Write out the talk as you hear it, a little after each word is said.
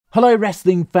Hello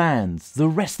wrestling fans, the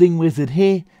Wrestling Wizard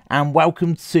here, and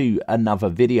welcome to another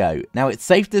video. Now it's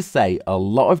safe to say a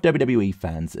lot of WWE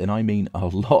fans, and I mean a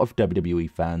lot of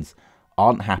WWE fans,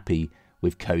 aren't happy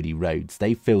with Cody Rhodes.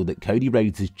 They feel that Cody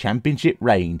Rhodes' championship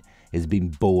reign has been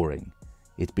boring,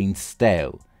 it's been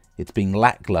stale, it's been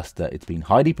lackluster, it's been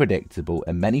highly predictable,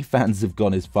 and many fans have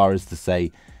gone as far as to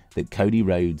say that Cody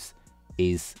Rhodes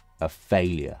is a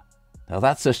failure. Now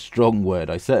that's a strong word.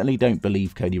 I certainly don't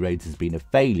believe Cody Rhodes has been a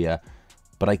failure,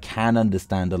 but I can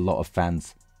understand a lot of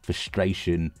fans'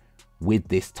 frustration with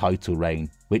this title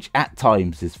reign, which at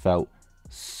times has felt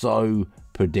so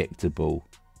predictable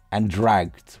and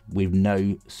dragged with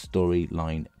no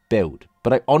storyline build.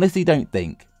 But I honestly don't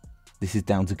think this is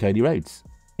down to Cody Rhodes.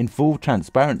 In full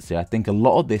transparency, I think a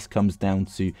lot of this comes down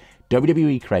to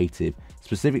WWE creative,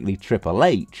 specifically Triple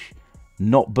H,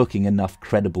 not booking enough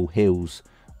credible heels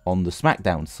on the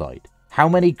SmackDown side. How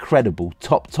many credible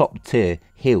top tier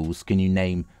heels can you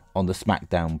name on the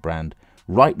SmackDown brand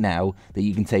right now that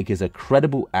you can take as a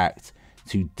credible act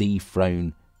to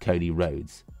dethrone Cody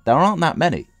Rhodes? There aren't that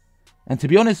many. And to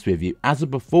be honest with you, as a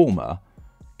performer,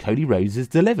 Cody Rhodes has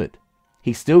delivered.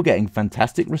 He's still getting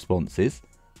fantastic responses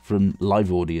from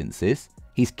live audiences.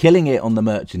 He's killing it on the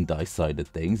merchandise side of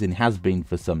things and has been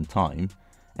for some time.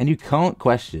 And you can't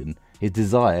question his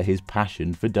desire, his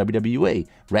passion for WWE,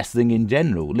 wrestling in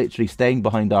general, literally staying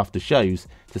behind after shows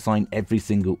to sign every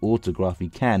single autograph he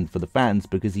can for the fans,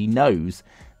 because he knows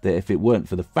that if it weren't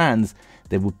for the fans,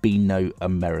 there would be no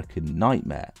American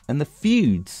Nightmare. And the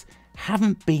feuds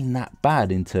haven't been that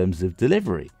bad in terms of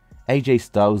delivery. AJ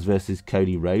Styles versus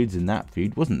Cody Rhodes in that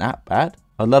feud wasn't that bad.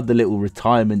 I love the little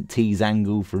retirement tease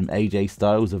angle from AJ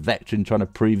Styles, a veteran trying to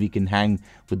prove he can hang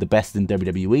with the best in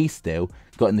WWE still,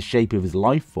 got in the shape of his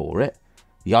life for it.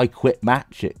 The I Quit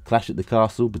match at Clash at the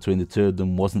Castle between the two of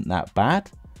them wasn't that bad.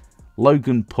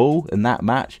 Logan Paul in that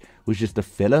match was just a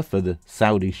filler for the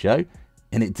Saudi show,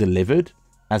 and it delivered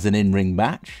as an in-ring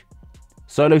match.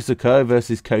 Solo Sikoa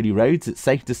versus Cody Rhodes, it's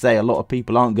safe to say a lot of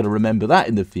people aren't going to remember that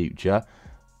in the future,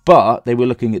 but they were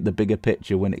looking at the bigger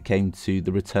picture when it came to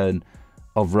the return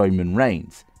of Roman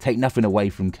Reigns. Take nothing away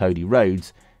from Cody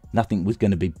Rhodes, nothing was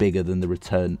going to be bigger than the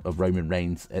return of Roman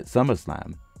Reigns at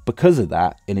SummerSlam. Because of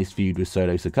that, in his feud with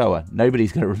Solo Sikoa,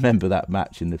 nobody's going to remember that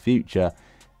match in the future,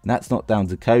 and that's not down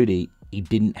to Cody. He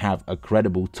didn't have a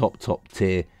credible top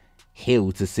tier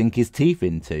heel to sink his teeth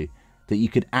into that you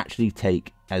could actually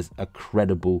take as a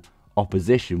credible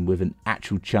opposition with an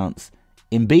actual chance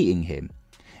in beating him.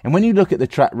 And when you look at the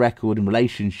track record and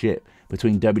relationship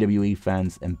between WWE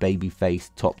fans and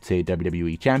babyface top-tier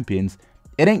WWE champions,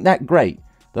 it ain't that great.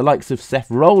 The likes of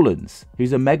Seth Rollins,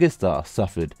 who's a megastar,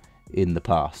 suffered in the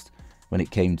past when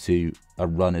it came to a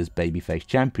run as babyface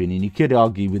champion. And you could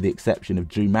argue, with the exception of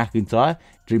Drew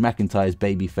McIntyre's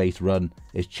babyface run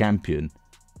as champion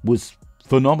was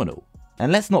phenomenal.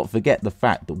 And let's not forget the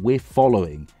fact that we're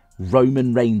following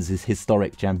Roman Reigns'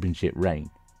 historic championship reign.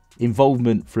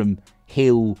 Involvement from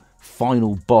heel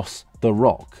final boss The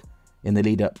Rock in the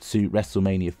lead up to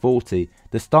WrestleMania 40.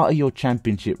 The start of your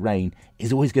championship reign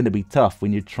is always going to be tough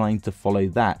when you're trying to follow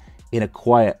that in a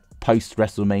quiet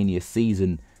post-WrestleMania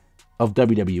season of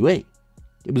WWE.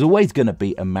 It was always going to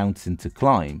be a mountain to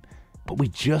climb, but we're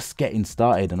just getting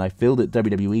started, and I feel that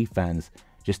WWE fans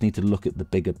just need to look at the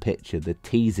bigger picture, the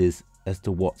teasers as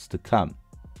to what's to come.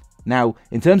 Now,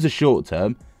 in terms of short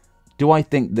term, do I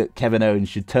think that Kevin Owens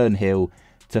should turn heel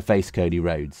to face Cody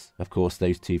Rhodes? Of course,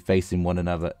 those two facing one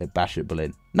another at Bash at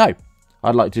Berlin. No,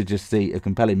 I'd like to just see a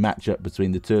compelling matchup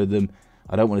between the two of them.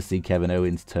 I don't want to see Kevin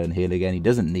Owens turn heel again. He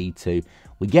doesn't need to.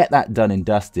 We get that done and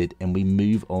dusted, and we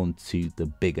move on to the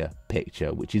bigger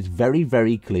picture, which is very,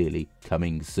 very clearly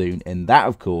coming soon. And that,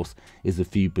 of course, is the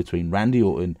feud between Randy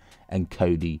Orton and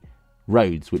Cody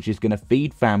Rhodes, which is going to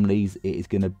feed families. It is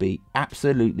going to be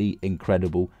absolutely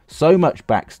incredible. So much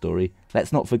backstory.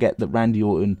 Let's not forget that Randy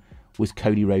Orton was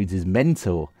Cody Rhodes'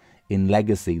 mentor in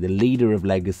Legacy, the leader of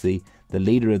Legacy, the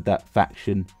leader of that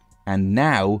faction, and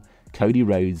now Cody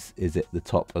Rhodes is at the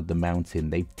top of the mountain.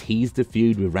 They've teased a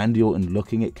feud with Randy Orton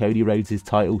looking at Cody Rhodes'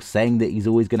 title, saying that he's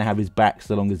always going to have his back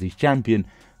so long as he's champion,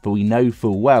 but we know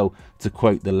full well, to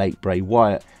quote the late Bray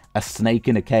Wyatt, a snake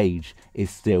in a cage is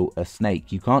still a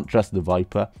snake. You can't trust the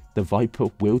Viper. The Viper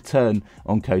will turn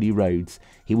on Cody Rhodes.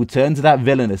 He will turn to that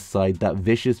villainous side, that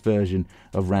vicious version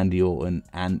of Randy Orton,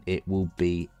 and it will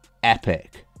be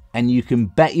epic. And you can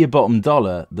bet your bottom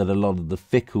dollar that a lot of the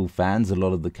fickle fans, a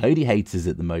lot of the Cody haters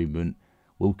at the moment,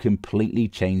 will completely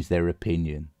change their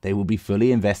opinion. They will be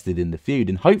fully invested in the feud,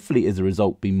 and hopefully as a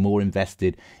result be more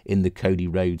invested in the Cody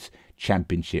Rhodes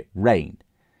championship reign.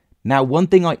 Now, one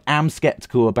thing I am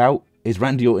skeptical about is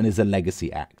Randy Orton is a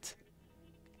legacy act.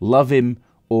 Love him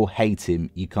or hate him,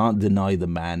 you can't deny the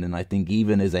man, and I think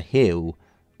even as a heel,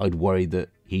 I'd worry that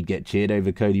he'd get cheered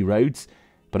over Cody Rhodes,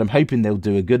 but I'm hoping they'll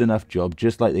do a good enough job,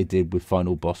 just like they did with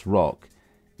Final Boss Rock,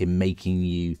 in making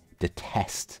you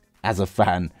detest, as a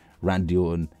fan, Randy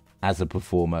Orton as a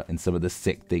performer and some of the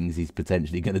sick things he's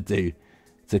potentially going to do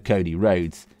to Cody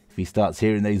Rhodes. If he starts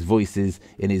hearing those voices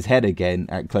in his head again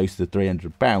at close to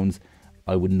 300 pounds,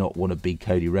 I would not want to be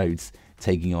Cody Rhodes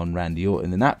taking on Randy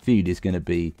Orton. And that feud is going to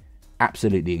be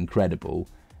absolutely incredible.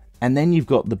 And then you've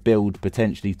got the build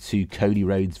potentially to Cody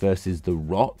Rhodes versus The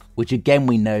Rock, which again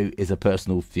we know is a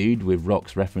personal feud with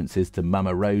Rock's references to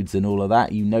Mama Rhodes and all of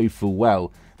that. You know full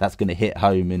well that's going to hit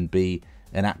home and be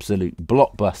an absolute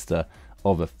blockbuster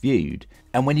of a feud.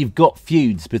 And when you've got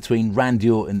feuds between Randy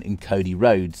Orton and Cody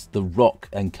Rhodes, The Rock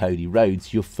and Cody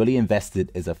Rhodes, you're fully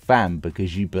invested as a fan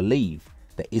because you believe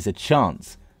there is a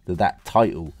chance that that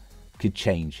title could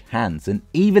change hands. And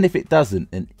even if it doesn't,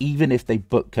 and even if they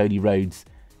book Cody Rhodes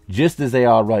just as they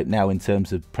are right now in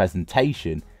terms of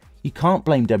presentation, you can't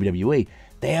blame WWE.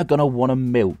 They are going to want to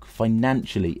milk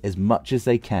financially as much as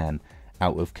they can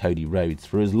out of Cody Rhodes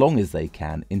for as long as they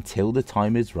can until the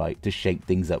time is right to shake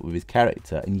things up with his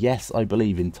character. And yes, I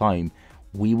believe in time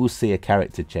we will see a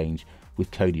character change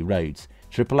with Cody Rhodes.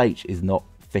 Triple H is not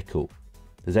fickle.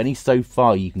 There's only so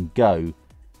far you can go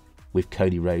with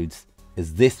Cody Rhodes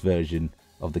as this version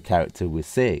of the character we're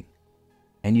seeing.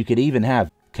 And you could even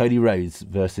have Cody Rhodes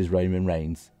versus Roman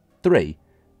Reigns 3,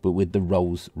 but with the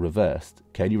roles reversed.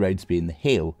 Cody Rhodes being the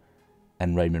heel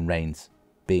and Roman Reigns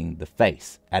being the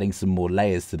face, adding some more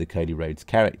layers to the Cody Rhodes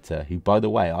character, who, by the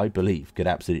way, I believe could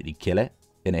absolutely kill it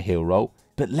in a heel role.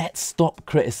 But let's stop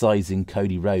criticizing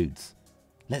Cody Rhodes.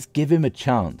 Let's give him a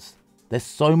chance. There's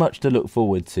so much to look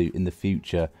forward to in the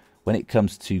future when it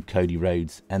comes to Cody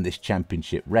Rhodes and this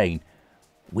championship reign.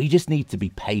 We just need to be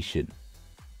patient.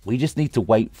 We just need to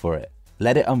wait for it.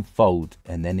 Let it unfold,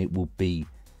 and then it will be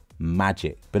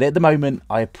magic. But at the moment,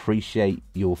 I appreciate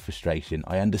your frustration.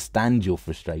 I understand your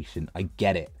frustration. I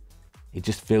get it. It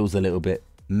just feels a little bit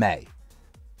meh.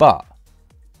 But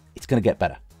it's going to get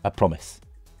better. I promise.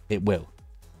 It will.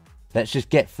 Let's just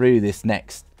get through this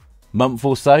next month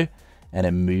or so and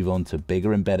then move on to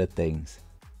bigger and better things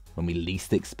when we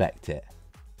least expect it.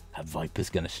 A Viper's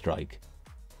going to strike.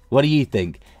 What do you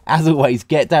think? As always,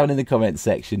 get down in the comments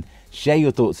section, share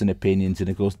your thoughts and opinions, and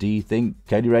of course, do you think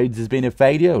Cody Rhodes has been a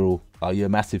failure, or are you a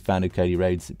massive fan of Cody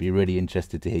Rhodes? I'd be really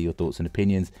interested to hear your thoughts and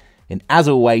opinions. And as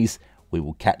always, we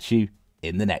will catch you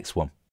in the next one.